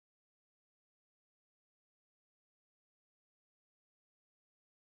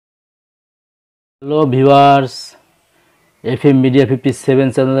Hello viewers, FM media 57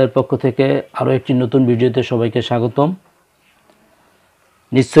 চ্যানেলের পক্ষ থেকে আরও একটি নতুন ভিডিওতে সবাইকে স্বাগতম।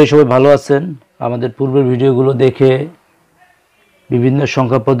 নিশ্চয়ই সবাই ভালো আছেন। আমাদের পূর্বের ভিডিওগুলো দেখে বিভিন্ন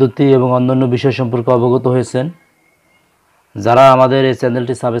সংখ্যা পদ্ধতি এবং অন্যান্য বিষয় সম্পর্কে অবগত হয়েছেন। যারা আমাদের এই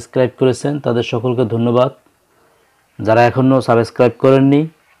চ্যানেলটি সাবস্ক্রাইব করেছেন তাদের সকলকে ধন্যবাদ। যারা এখনও সাবস্ক্রাইব করেননি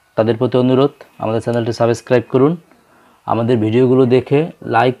তাদের প্রতি অনুরোধ, আমাদের চ্যানেলটি সাবস্ক্রাইব করুন, আমাদের ভিডিওগুলো দেখে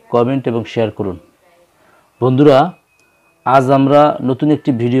লাইক, কমেন্ট এবং শেয়ার করুন। বন্ধুরা, আজ আমরা নতুন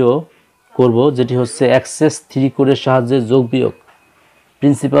একটি ভিডিও করব, যেটি হচ্ছে অ্যাক্সেস 3 কোডের সাহায্যে যোগ বিয়োগ,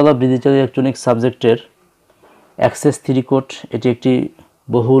 প্রিন্সিপাল অফ ডিজিটাল ইলেকট্রনিক্স সাবজেক্টের অ্যাক্সেস 3 কোড। এটি একটি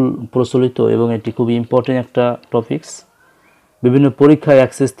বহুল প্রচলিত এবং এটি খুবই ইম্পর্টেন্ট একটা টপিকস। বিভিন্ন পরীক্ষায়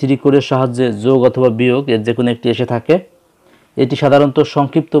অ্যাক্সেস 3 কোডের সাহায্যে যোগ অথবা বিয়োগ এর যে কোনো একটি এসে থাকে। এটি সাধারণত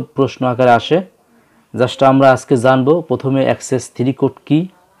সংক্ষিপ্ত প্রশ্ন আকারে আসে। জাস্ট আমরা আজকে জানব প্রথমে অ্যাক্সেস 3 কোড কী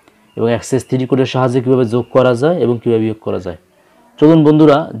এবং অ্যাক্সেস 3 কোডের সাহায্যে কীভাবে যোগ করা যায় এবং কীভাবে বিয়োগ করা যায়। চলুন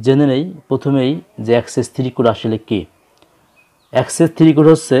বন্ধুরা জেনে নেই প্রথমেই যে অ্যাক্সেস 3 কোড আসলে কী। অ্যাক্সেস 3 কোড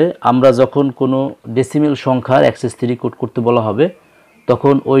হচ্ছে, আমরা যখন কোনো ডেসিমেল সংখ্যার অ্যাক্সেস 3 কোড করতে বলা হবে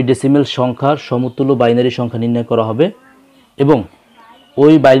তখন ওই ডেসিমেল সংখ্যার সমতুল্য বাইনারি সংখ্যা নির্ণয় করা হবে এবং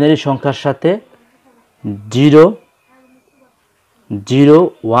ওই বাইনারি সংখ্যার সাথে 0, 0,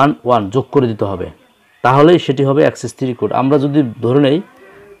 1, 1 যোগ করে দিতে হবে, তাহলেই সেটি হবে অ্যাক্সেস 3 কোড। আমরা যদি ধরে নেই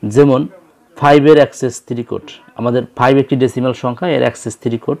যেমন 5-এর অ্যাক্সেস 3 কোড, আমাদের 5 একটি ডেসিমাল সংখ্যা, এর অ্যাক্সেস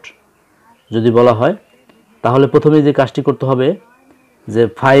 3 কোড যদি বলা হয়, তাহলে প্রথমে যে কাজটি করতে হবে যে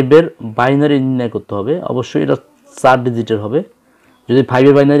 5-এর বাইনারি নির্ণয় করতে হবে। অবশ্যই এটা 4 ডিজিটের হবে। যদি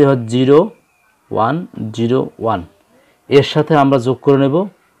 5-এর বাইনারি হয় 0, 1, 0, 1, এর সাথে আমরা যোগ করে নেব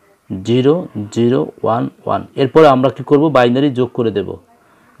 0, 0, 1, 1। এরপরে আমরা কি করব, বাইনারি যোগ করে দেব।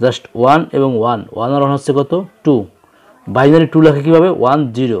 জাস্ট 1 এবং 1, 1 আর 1 হচ্ছে কত, 2। বাইনারি 2 লেখা কীভাবে, 1,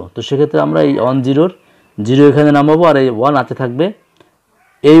 0। তো সেক্ষেত্রে আমরা এই 1, 0-র 0 এখানে নামাবো আর এই 1 হাতে থাকবে।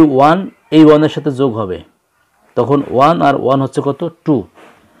 এই 1 এই 1-এর সাথে যোগ হবে, তখন 1 আর 1 হচ্ছে কত, 2।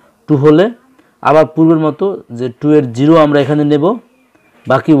 2 হলে আবার পূর্বের মতো যে 2 এর 0 আমরা এখানে নেব,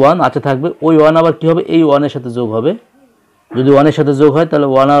 বাকি 1 হাতে থাকবে। ওই 1 আবার কী হবে, এই 1-এর সাথে যোগ হবে। যদি 1-এর সাথে যোগ হয় তাহলে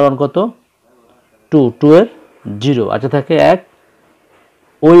 1 আর 1 কত, 2। 2 এর 0 হাতে থাকে 1,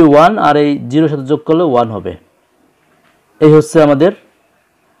 ওই 1 আর এই 0-এর সাথে যোগ করলে 1 হবে। এই হচ্ছে আমাদের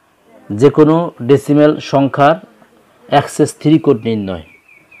যে কোনো ডেসিমেল সংখ্যার অ্যাক্সেস 3 কোড নির্ণয়।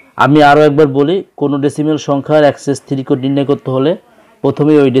 আমি আরও একবার বলি, কোনো ডেসিমেল সংখ্যার অ্যাক্সেস 3 কোড নির্ণয় করতে হলে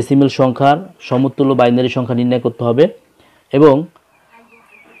প্রথমে ওই ডেসিমেল সংখ্যার সমতুল্য বাইনারি সংখ্যা নির্ণয় করতে হবে এবং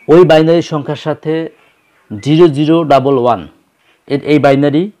ওই বাইনারি সংখ্যার সাথে 0, 0, 1, 1 এই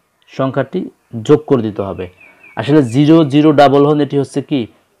বাইনারি সংখ্যাটি যোগ করে দিতে হবে। আসলে 0, 0, 1, 1 এটি হচ্ছে কি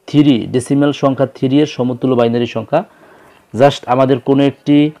 3 ডেসিমেল সংখ্যা 3 এর সমতুল্য বাইনারি সংখ্যা। জাস্ট আমাদের কোনো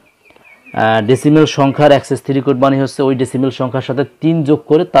একটি ডেসিমেল সংখ্যার অ্যাক্সেস 3 কোড মানে হচ্ছে ওই ডেসিমেল সংখ্যার সাথে 3 যোগ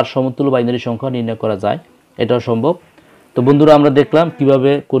করে তার সমতুল্য বাইনারি সংখ্যা নির্ণয় করা যায়, এটাও সম্ভব। তো বন্ধুরা, আমরা দেখলাম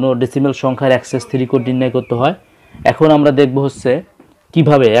কিভাবে কোনো ডেসিমেল সংখ্যার অ্যাক্সেস 3 কোড নির্ণয় করতে হয়। এখন আমরা দেখব হচ্ছে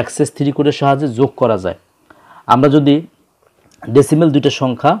কিভাবে অ্যাক্সেস 3 কোডের সাহায্যে যোগ করা যায়। আমরা যদি ডেসিমেল দুইটা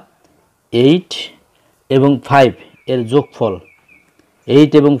সংখ্যা 8 এবং 5 এর যোগফল,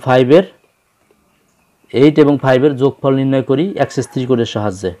 8 এবং 5-এর যোগফল নির্ণয় করি অ্যাক্সেস 3 কোডের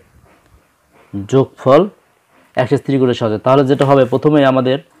সাহায্যে, যোগফল অ্যাক্সেস 3 কোডের সাহায্যে, তাহলে যেটা হবে প্রথমে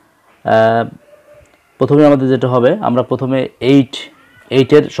আমাদের যেটা হবে, আমরা প্রথমে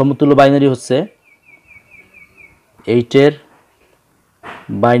 8-এর সমতুল্য বাইনারি হচ্ছে 8-এর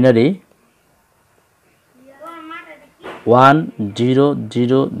বাইনারি 1, 0,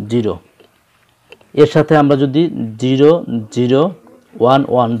 0, 0, এর সাথে আমরা যদি 0, 0, 1,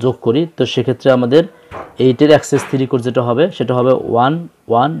 1 যোগ করি, তো সেক্ষেত্রে আমাদের 8-এর অ্যাক্সেস 3 কোড যেটা হবে সেটা হবে 1,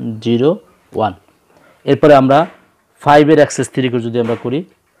 1, 0, 1। এরপরে আমরা 5-এর অ্যাক্সেস 3 কোড যদি আমরা করি,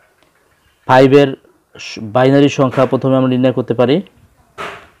 5-এর বাইনারি সংখ্যা প্রথমে আমরা নির্ণয় করতে পারি।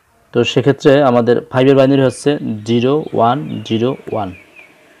 তো সেক্ষেত্রে আমাদের 5-এর বাইনারি হচ্ছে 0, 1, 0, 1।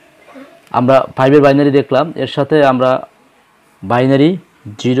 আমরা 5-এর বাইনারি দেখলাম, এর সাথে আমরা বাইনারি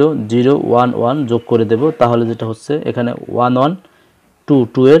 0, 0, 1, 1 যোগ করে দেব, তাহলে যেটা হচ্ছে এখানে 1, 1, 2,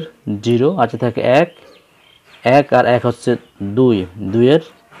 2 এর 0 আছে থাকে 1, 1 আর 1 হচ্ছে 2, 2 এর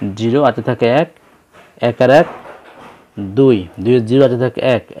 0 আছে থাকে 1, 1 আর 1, 2, 2 এর 0 আছে থাকে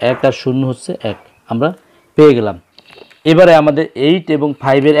 1, 1 আর 0 হচ্ছে 1, আমরা পেয়ে গেলাম। এবারে আমাদের 8 এবং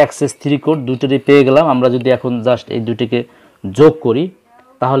 5-এর অ্যাক্সেস 3 কোড দুটোরই পেয়ে গেলাম। আমরা যদি এখন জাস্ট এই দুটিকে যোগ করি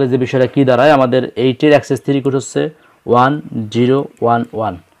তাহলে যে বিষয়টা কি দাঁড়ায়, আমাদের 8-এর অ্যাক্সেস 3 কোড হচ্ছে 1, 0, 1,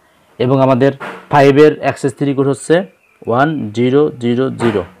 1 এবং আমাদের 5-এর অ্যাক্সেস 3 কোড হচ্ছে 1, 0, 0,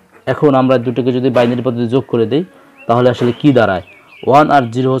 0। এখন আমরা দুটোকে যদি বাইনারি পদ্ধতি যোগ করে দেই তাহলে আসলে কি দাঁড়ায়, 1 আর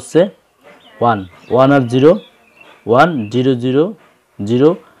 0 হচ্ছে 1 1 আর 0 1 0 0 0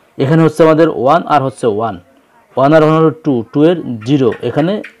 এখানে হচ্ছে আমাদের 1 আর হচ্ছে 1 1 আর 1 হলো 2 2 এর 0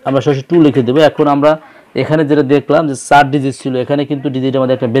 এখানে আমরা সরাসরি 2 লিখে দেব। এখন আমরা এখানে যেটা দেখলাম যে 4 ডিজিট ছিল, এখানে কিন্তু ডিজিট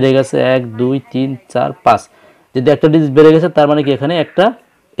আমাদের একটা বেড়ে গেছে 1 2 3 4 5। যদি একটা ডিজিট বেড়ে গেছে তার মানে কি এখানে একটা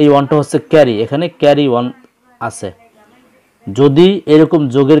এই 1টা হচ্ছে ক্যারি, এখানে ক্যারি 1 আছে। যদি এরকম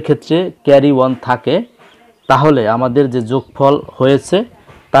যোগের ক্ষেত্রে ক্যারি 1 থাকে তাহলে আমাদের যে যোগফল হয়েছে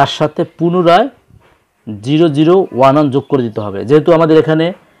তার সাথে পুনরায় 0 0 1 1 যোগ করে দিতে হবে। যেহেতু আমাদের এখানে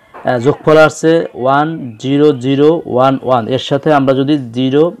যোগফল আসছে 1 0 0 1 1, এর সাথে আমরা যদি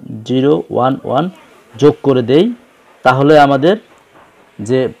 0 0 1 1 যোগ করে দেই তাহলে আমাদের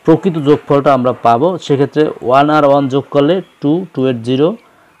যে প্রকৃত যোগফলটা আমরা পাবো। সেক্ষেত্রে 1 আর 1 যোগ করলে 2 2 এর 0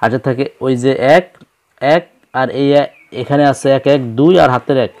 আচ্ছা থাকে ওই যে 1 1 আর এই এখানে আছে 1 1 2 আর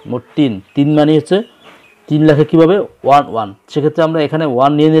হাতের 1 মোট 3 3 মানে হচ্ছে 3 লেখে কীভাবে 1 1। সেক্ষেত্রে আমরা এখানে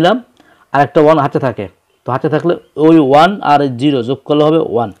 1 নিয়ে নিলাম আর একটা 1 হাতে থাকে, তো হাতে থাকলে ওই 1 আর 0 যোগ করলে হবে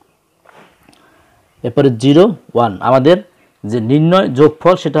 1, এরপরে 0 1। আমাদের যে নির্ণয়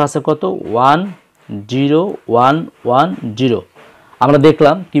যোগফল সেটা আছে কত 1 0 1 1 0। আমরা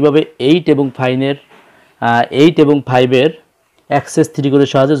দেখলাম কিভাবে 8 এবং 5 এর অ্যাক্সেস 3 কোডের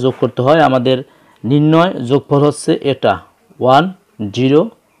সাহায্যে যোগ করতে হয়। আমাদের নির্ণয় যোগফল হচ্ছে এটা 1 0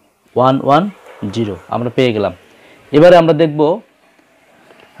 1 1 0 আমরা পেয়ে গেলাম। এবারে আমরা দেখব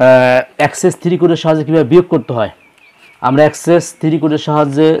অ্যাক্সেস 3 কোডের সাহায্যে কীভাবে বিয়োগ করতে হয়। আমরা অ্যাক্সেস 3 কোডের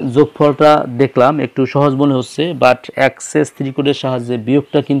সাহায্যে যোগফলটা দেখলাম, একটু সহজ মনে হচ্ছে, বাট অ্যাক্সেস 3 কোডের সাহায্যে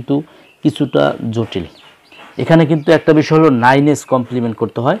বিয়োগটা কিন্তু কিছুটা জটিল। এখানে কিন্তু একটা বিষয় হলো 9s কমপ্লিমেন্ট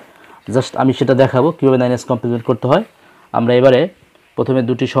করতে হয়। জাস্ট আমি সেটা দেখাবো কীভাবে 9s কমপ্লিমেন্ট করতে হয়। আমরা এবারে প্রথমে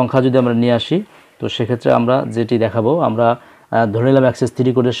দুটি সংখ্যা যদি আমরা নিয়ে আসি, তো সেক্ষেত্রে আমরা যেটি দেখাবো, আমরা ধরে নিলাম অ্যাক্সেস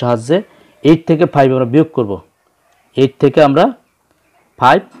 3 কোডের সাহায্যে 8 থেকে 5 আমরা বিয়োগ করব। 8 থেকে আমরা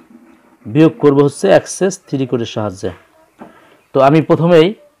 5 বিয়োগ করব হচ্ছে অ্যাক্সেস 3 কোডের সাহায্যে। তো আমি প্রথমেই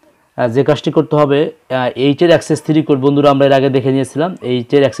যে কাজটি করতে হবে, 8 এর অ্যাক্সেস 3 কোড বন্ধুরা আমরা এর আগে দেখে নিয়েছিলাম। 8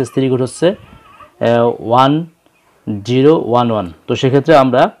 এর অ্যাক্সেস 3 কোড হচ্ছে 1 0 1 1। তো সেক্ষেত্রে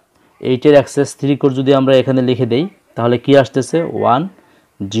আমরা 8 এর অ্যাক্সেস 3 কোড যদি আমরা এখানে লিখে দেই তাহলে কি আসতেছে 1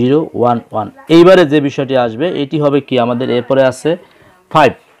 0 1 1। এইবারে যে বিষয়টি আসবে এটি হবে কি আমাদের এরপরে আছে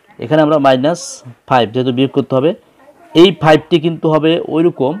 5, এখানে আমরা -5 যেহেতু বিয়োগ করতে হবে। এই 5টি কিন্তু হবে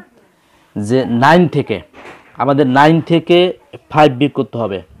ওইরকম যে 9 থেকে আমাদের 9 থেকে 5 বিয়োগ করতে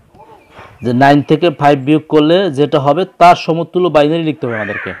হবে। যে 9 থেকে 5 বিয়োগ করলে যেটা হবে তার সমতুল্য বাইনারি লিখতে হবে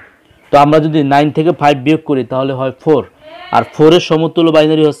আমাদেরকে। তো আমরা যদি 9 থেকে 5 বিয়োগ করি তাহলে হয় 4, আর 4 এর সমতুল্য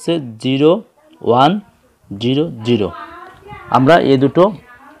বাইনারি হচ্ছে 0 1 0 0। আমরা এই দুটো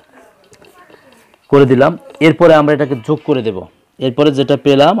করে দিলাম। এরপরে আমরা এটাকে যোগ করে দেব। এরপরে যেটা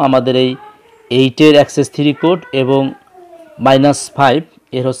পেলাম আমাদের এই 8 এর অ্যাক্সেস 3 কোড এবং -5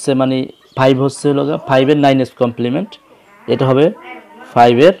 এর হচ্ছে মানে 5 হচ্ছে হলো 5 এর 9s কমপ্লিমেন্ট, এটা হবে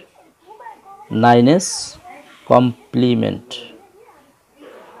 5 এর 9s কমপ্লিমেন্ট।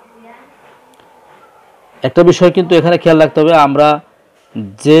 একটা বিষয় কিন্তু এখানে খেয়াল রাখতে হবে, আমরা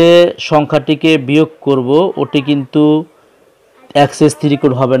যে সংখ্যাটিকে বিয়োগ করব ওটি কিন্তু অ্যাক্সেস 3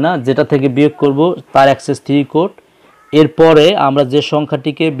 কোড হবে না, যেটা থেকে বিয়োগ করব তার অ্যাক্সেস 3 কোড। এরপরে আমরা যে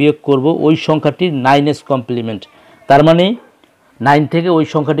সংখ্যাটিকে বিয়োগ করব ওই সংখ্যাটির 9s কমপ্লিমেন্ট। তার মানে 9 থেকে ওই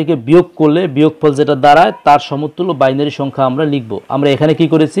সংখ্যাটিকে বিয়োগ করলে বিয়োগফল যেটা দাঁড়ায় তার সমতুল্য বাইনারি সংখ্যা আমরা লিখব। আমরা এখানে কি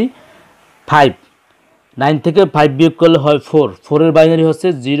করেছি 5, 9 থেকে 5 বিয়োগ করলে হয় 4, 4 এর বাইনারি হচ্ছে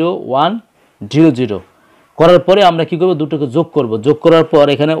 0 1 0 0। করার পরে আমরা কি করব দুটোকে যোগ করব। যোগ করার পর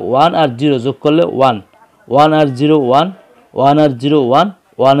এখানে 1 আর 0 যোগ করলে 1 1 আর 0 1 1 আর 0 1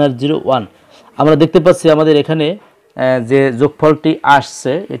 1 আর 0 1। আমরা দেখতে পাচ্ছি আমাদের এখানে যে যোগফলটি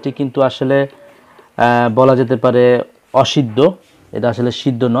আসছে এটি কিন্তু আসলে বলা যেতে পারে অসিদ্ধ, এটা আসলে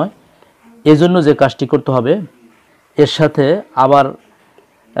সিদ্ধ নয়। এজন্য যে কাজটি করতে হবে এর সাথে আবার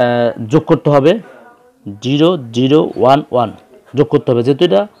যোগ করতে হবে 0 0 1 1 যোগ করতে হবে, যেহেতু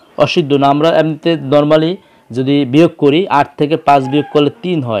এটা অসিদ্ধ না। আমরা এমনিতে নর্মালি যদি বিয়োগ করি 8 থেকে 5 বিয়োগ করলে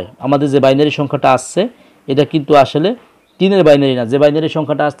 3 হয়। আমাদের যে বাইনারি সংখ্যাটা আসছে এটা কিন্তু আসলে 3 এর বাইনারি না, যে বাইনারি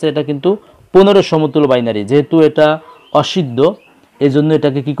সংখ্যাটা আসছে এটা কিন্তু 15 এর সমতুল্য বাইনারি। যেহেতু এটা অসিদ্ধ এই জন্য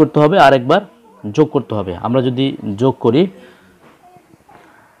এটাকে কি করতে হবে আরেকবার যোগ করতে হবে। আমরা যদি যোগ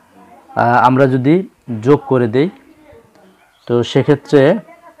করে দেই তো সেক্ষেত্রে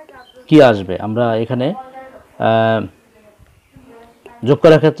কি আসবে, আমরা এখানে যোগ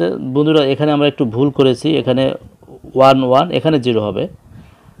করার ক্ষেত্রে বন্ধুরা এখানে আমরা একটু ভুল করেছি, এখানে 1 1 এখানে 0 হবে,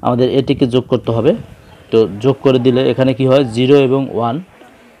 আমাদের এটিকে যোগ করতে হবে। তো যোগ করে দিলে এখানে কি হয় 0 এবং 1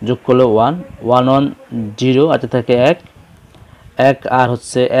 যোগ করলে 1 1 1 0 আচ্ছা থাকে 1 1 আর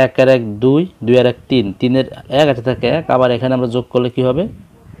হচ্ছে 1 আর 1 2 2 আর 1 3 3 এর 1 আচ্ছা থাকে 1। আবার এখানে আমরা যোগ করলে কি হবে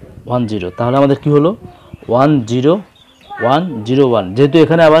 10, তাহলে আমাদের কি হলো 10101। যেহেতু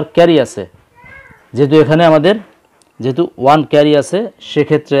এখানে আবার ক্যারি আছে, যেহেতু এখানে আমাদের যেহেতু 1 ক্যারি আছে,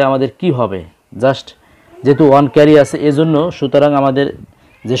 সেক্ষেত্রে আমাদের কি হবে, জাস্ট যেহেতু 1 ক্যারি আছে এজন্য, সুতরাং আমাদের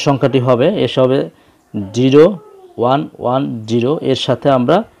যে সংখ্যাটি হবে এসে হবে 0110, এর সাথে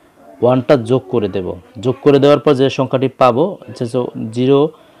আমরা 1টা যোগ করে দেব। যোগ করে দেওয়ার পর যে সংখ্যাটি পাবো, যে 0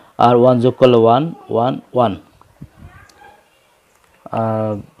 আর 1 যোগ করলে 111।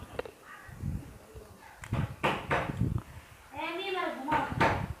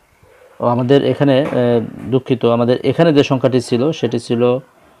 আমাদের এখানে দুঃখিত, আমাদের এখানে যে সংখ্যাটি ছিল সেটি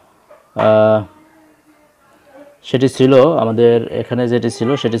ছিল আমাদের এখানে যেটি ছিল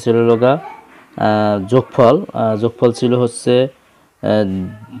সেটি ছিল লগা যোগফল ছিল হচ্ছে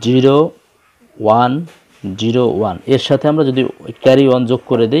 0101। এর সাথে আমরা যদি ক্যারি 1 যোগ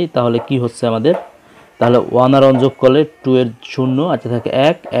করে দেই তাহলে কি হচ্ছে আমাদের, তাহলে 1 আর 1 যোগ করলে 2 এর 0, আচ্ছা থাকে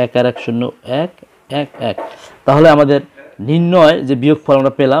 1 1 আর 1 0 1 1 1। তাহলে আমাদের নির্ণয় যে বিয়োগফল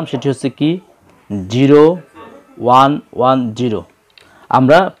আমরা পেলাম সেটি হচ্ছে কি 0110।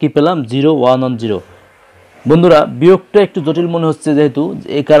 আমরা কি পেলাম 0110। বন্ধুরা বিয়োগটা একটু জটিল মনে হচ্ছে, যেহেতু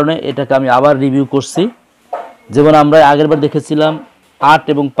এই কারণে এটাকে আমি আবার রিভিউ করছি। যেমন আমরা আগেরবার দেখেছিলাম 8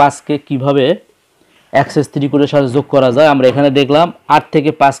 এবং 5কে কিভাবে অ্যাক্সেস 3 কোডের সাহায্যে যোগ করা যায়, আমরা এখানে দেখলাম 8 থেকে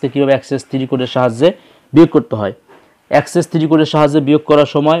 5কে কিভাবে অ্যাক্সেস 3 কোডের সাহায্যে বিয়োগ করতে হয়। অ্যাক্সেস 3 কোডের সাহায্যে বিয়োগ করার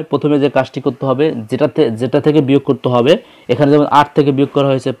সময় প্রথমে যে কাজটি করতে হবে, যেটা থেকে বিয়োগ করতে হবে, এখানে যেমন 8 থেকে বিয়োগ করা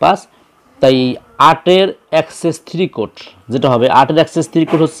হয়েছে 5, তাই 8-এর অ্যাক্সেস 3 কোড যেটা হবে, 8-এর অ্যাক্সেস 3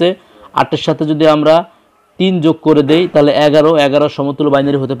 কোড হচ্ছে 8-এর সাথে যদি আমরা 3 যোগ করে দেই তাহলে 11 সমতুল্য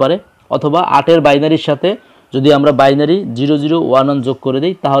বাইনারি হতে পারে, অথবা 8-এর বাইনারির সাথে যদি আমরা বাইনারি 0011 যোগ করে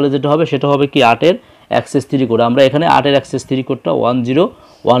দিই তাহলে যেটা হবে সেটা হবে কি 8-এর অ্যাক্সেস 3 কোড। আমরা এখানে 8-এর অ্যাক্সেস 3 কোডটা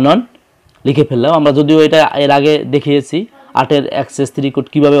 1011 লিখে ফেললাম। আমরা যদিও এটা এর আগে দেখিয়েছি 8-এর অ্যাক্সেস 3 কোড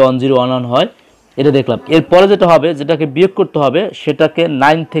কীভাবে 1011 হয়, এটা দেখলাম। এরপরে যেটা হবে, যেটাকে বিয়োগ করতে হবে, সেটাকে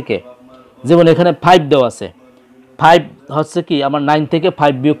 9 থেকে, যেমন এখানে 5 দেওয়া আছে, 5 হচ্ছে কি আমরা 9 থেকে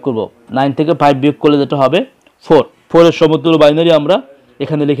 5 বিয়োগ করব। 9 থেকে 5 বিয়োগ করলে যেটা হবে 4-এর সমতুল্য বাইনারি আমরা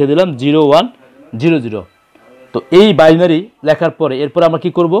এখানে লিখে দিলাম 0100। তো এই বাইনারি লেখার পরে এরপর আমরা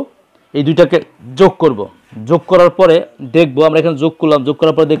কি করব, এই দুইটাকে যোগ করব। যোগ করার পরে দেখব, আমরা এখানে যোগ করলাম, যোগ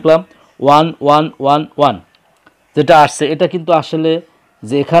করার পরে দেখলাম 1111 যেটা আসছে, এটা কিন্তু আসলে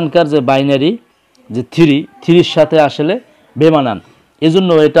যে এখানকার যে বাইনারি যে 3-এর সাথে আসলে বেমানান, এজন্য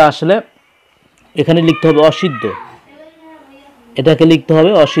এটা আসলে এখানে লিখতে হবে অসিদ্ধ, এটাকে লিখতে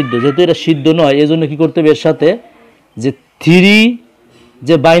হবে অসিদ্ধ। যেহেতু এটা সিদ্ধ নয় এজন্য কি করতে হবে, এর সাথে যে 3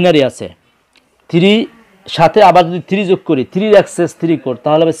 যে বাইনারি আছে, 3 সাথে আবার যদি 3 যোগ করি, 3-এর অ্যাক্সেস 3 কোড,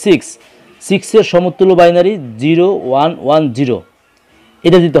 তাহলে হবে 6-এর সমতুল্য বাইনারি 0110,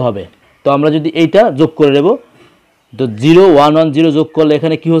 এটা দিতে হবে। তো আমরা যদি এইটা যোগ করে দেব, তো 0110 যোগ করলে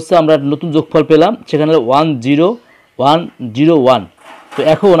এখানে কি হচ্ছে, আমরা নতুন যোগফল পেলাম, সেখানে 10101। তো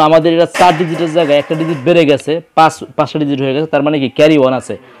এখন আমাদের এটা 4 ডিজিটের জায়গায় একটা ডিজিট বেড়ে গেছে, 5টা ডিজিট হয়ে গেছে, তার মানে কি ক্যারি 1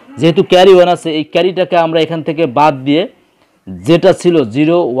 আছে। যেহেতু ক্যারি 1 আছে, এই ক্যারিটাকে আমরা এখান থেকে বাদ দিয়ে যেটা ছিল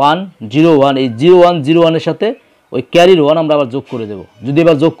 0101, এই 0101-এর সাথে ওই ক্যারির 1 আমরা আবার যোগ করে দেব। যদি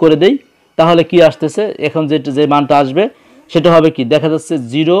এবার যোগ করে দেই তাহলে কি আসতেছে, এখন যে মানটা আসবে সেটা হবে কি, দেখা যাচ্ছে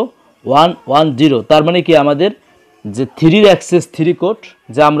 0110। তার মানে কি আমাদের যে 3-এর অ্যাক্সেস 3 কোড,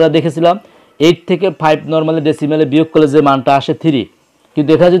 যা আমরা দেখেছিলাম 8 থেকে 5 নর্মালি ডেসিমেলে বিয়োগ করলে যে মানটা আসে 3, কিন্তু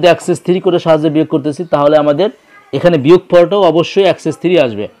এখানে যদি অ্যাক্সেস 3 কোডের সাহায্যে বিয়োগ করতেছি তাহলে আমাদের এখানে বিয়োগ ফলটাও অবশ্যই অ্যাক্সেস 3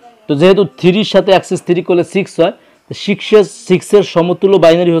 আসবে। তো যেহেতু 3-এর সাথে অ্যাক্সেস 3 করলে 6 হয়, 6-এর সমতুল্য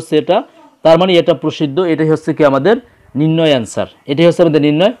বাইনারি হচ্ছে এটা, তার মানে এটা প্রসিদ্ধ, এটাই হচ্ছে কি আমাদের নির্ণয় অ্যান্সার, এটাই হচ্ছে আমাদের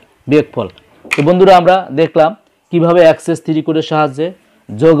নির্ণয় বিয়োগফল। তো বন্ধুরা আমরা দেখলাম কিভাবে অ্যাক্সেস 3 কোডের সাহায্যে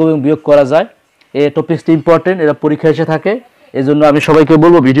যোগ এবং বিয়োগ করা যায়। এই টপিকসটি ইম্পর্টেন্ট, এটা পরীক্ষা এসে থাকে, এজন্য আমি সবাইকে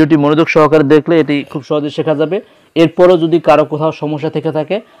বলবো ভিডিওটি মনোযোগ সহকারে দেখলে এটি খুব সহজে শেখা যাবে। এরপরও যদি কারো কোথাও সমস্যা থেকে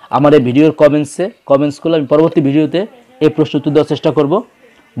থাকে আমার এই ভিডিওর কমেন্টস করলে আমি পরবর্তী ভিডিওতে এই প্রশ্ন উত্তর দেওয়ার চেষ্টা করব।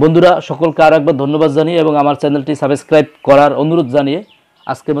 বন্ধুরা সকলকে আরও একবার ধন্যবাদ জানিয়ে এবং আমার চ্যানেলটি সাবস্ক্রাইব করার অনুরোধ জানিয়ে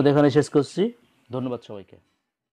আজকের মতো এখানে শেষ করছি। ধন্যবাদ সবাইকে।